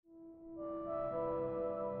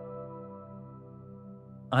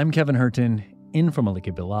I'm Kevin Hurton, in from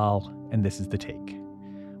Malika Bilal, and this is The Take.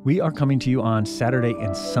 We are coming to you on Saturday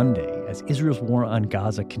and Sunday as Israel's war on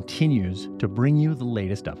Gaza continues to bring you the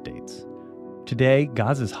latest updates. Today,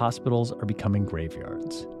 Gaza's hospitals are becoming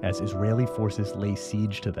graveyards as Israeli forces lay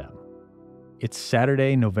siege to them. It's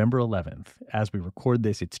Saturday, November 11th. As we record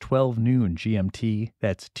this, it's 12 noon GMT,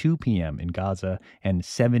 that's 2 p.m. in Gaza, and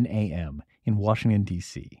 7 a.m. in Washington,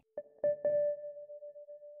 D.C.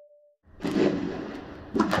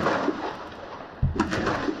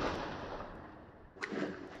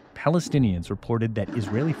 Palestinians reported that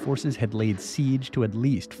Israeli forces had laid siege to at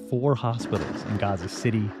least 4 hospitals in Gaza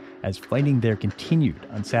City as fighting there continued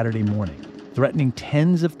on Saturday morning, threatening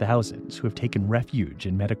tens of thousands who have taken refuge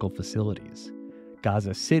in medical facilities.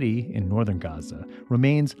 Gaza City, in northern Gaza,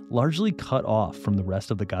 remains largely cut off from the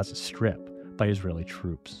rest of the Gaza Strip by Israeli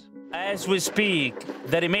troops. As we speak,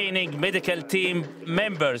 the remaining medical team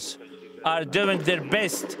members are doing their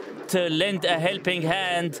best to lend a helping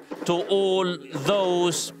hand to all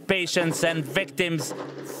those patients and victims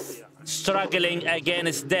struggling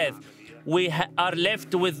against death. We are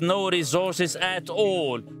left with no resources at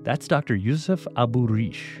all. That's Dr. Youssef Abu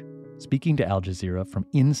Rish, speaking to Al Jazeera from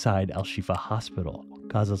inside Al-Shifa Hospital,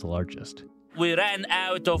 Gaza's largest. We ran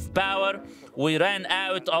out of power, we ran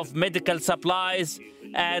out of medical supplies,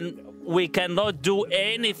 and we cannot do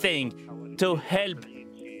anything to help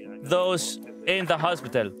those in the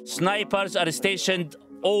hospital. Snipers are stationed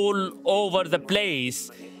all over the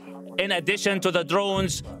place, in addition to the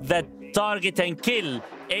drones that target and kill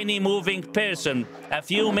any moving person. A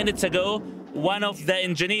few minutes ago, one of the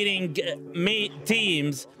engineering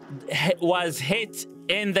teams was hit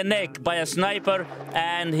in the neck by a sniper,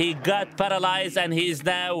 and he got paralyzed, and he is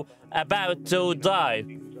now about to die.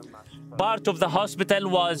 Part of the hospital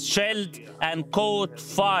was shelled and caught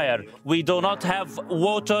fire. We do not have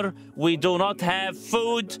water. We do not have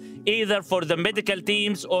food, either for the medical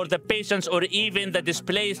teams or the patients or even the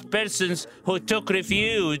displaced persons who took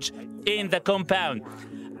refuge in the compound.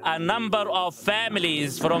 A number of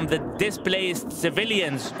families from the displaced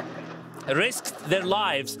civilians risked their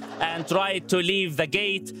lives and tried to leave the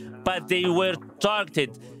gate, but they were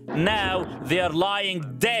targeted. Now they are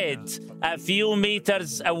lying dead a few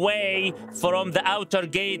meters away from the outer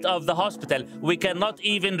gate of the hospital. We cannot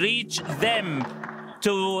even reach them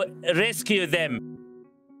to rescue them.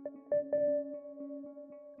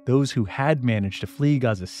 Those who had managed to flee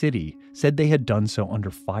Gaza City said they had done so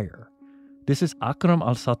under fire. This is Akram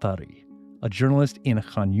al-Satari, a journalist in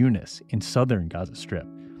Khan Yunis in southern Gaza Strip.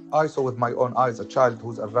 I saw with my own eyes a child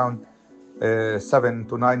who's around 7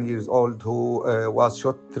 to 9 years old who was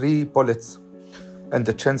shot 3 bullets in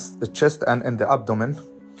the chest and in the abdomen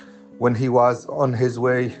when he was on his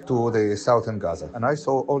way to the southern Gaza. And I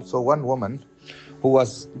saw also one woman who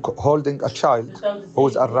was holding a child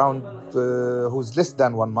who's around, who's less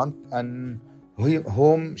than 1 month, and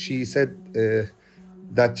whom she said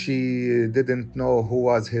that she didn't know who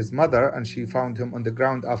was his mother, and she found him on the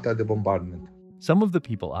ground after the bombardment. Some of the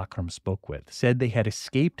people Akram spoke with said they had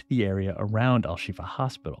escaped the area around Al-Shifa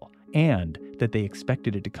Hospital and that they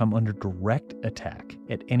expected it to come under direct attack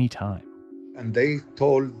at any time. And they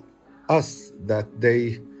told us that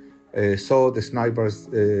they saw the snipers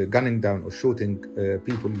gunning down or shooting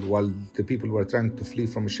people while the people were trying to flee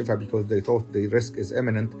from Shifa because they thought the risk is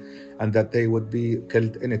imminent and that they would be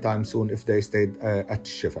killed anytime soon if they stayed at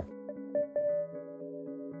Shifa.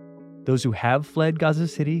 Those who have fled Gaza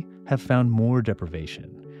City have found more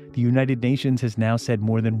deprivation. The United Nations has now said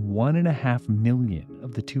more than 1.5 million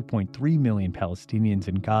of the 2.3 million Palestinians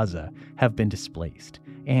in Gaza have been displaced,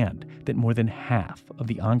 and that more than half of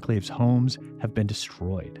the enclave's homes have been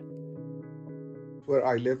destroyed. Where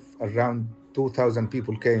I live, around 2,000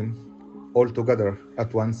 people came all together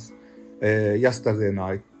at once yesterday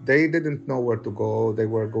night. They didn't know where to go. They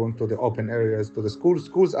were going to the open areas, to the schools.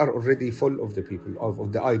 Schools are already full of the people,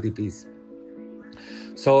 of the IDPs.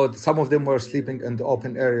 So some of them were sleeping in the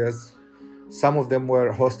open areas. Some of them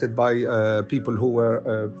were hosted by people who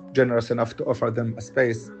were generous enough to offer them a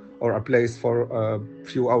space or a place for a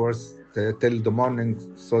few hours till the morning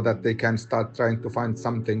so that they can start trying to find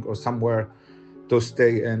something or somewhere to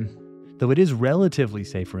stay in. Though it is relatively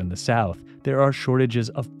safer in the south, there are shortages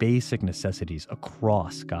of basic necessities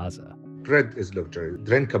across Gaza. Bread is luxury.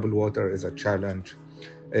 Drinkable water is a challenge.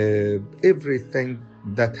 Everything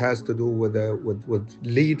that has to do with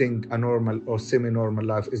leading a normal or semi-normal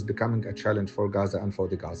life is becoming a challenge for Gaza and for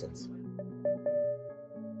the Gazans.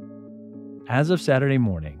 As of Saturday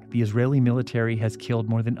morning, the Israeli military has killed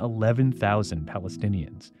more than 11,000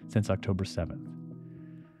 Palestinians since October 7th.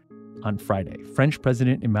 On Friday, French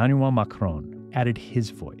President Emmanuel Macron added his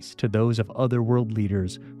voice to those of other world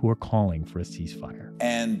leaders who are calling for a ceasefire.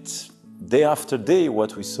 And day after day,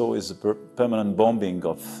 what we saw is a permanent bombing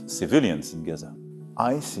of civilians in Gaza.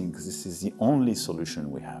 I think this is the only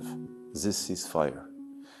solution we have, this ceasefire.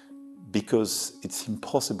 Because it's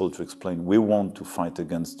impossible to explain we want to fight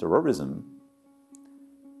against terrorism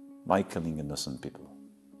by killing innocent people.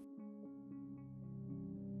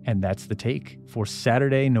 And that's The Take for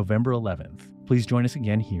Saturday, November 11th. Please join us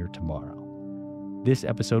again here tomorrow. This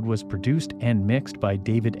episode was produced and mixed by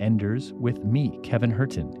David Enders with me, Kevin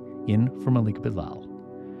Hurton, in for Malik Bilal,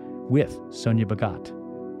 with Sonia Bagat,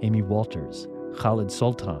 Amy Walters, Khalid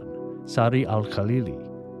Sultan, Sari Al-Khalili,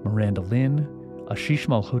 Miranda Lynn, Ashish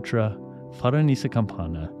Malhotra, Faranisa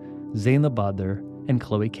Campana, Zainab Badr, and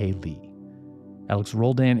Chloe K. Lee. Alex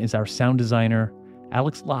Roldan is our sound designer,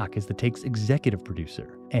 Alex Locke is The Take's executive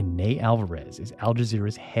producer, and Nay Alvarez is Al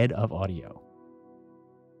Jazeera's head of audio.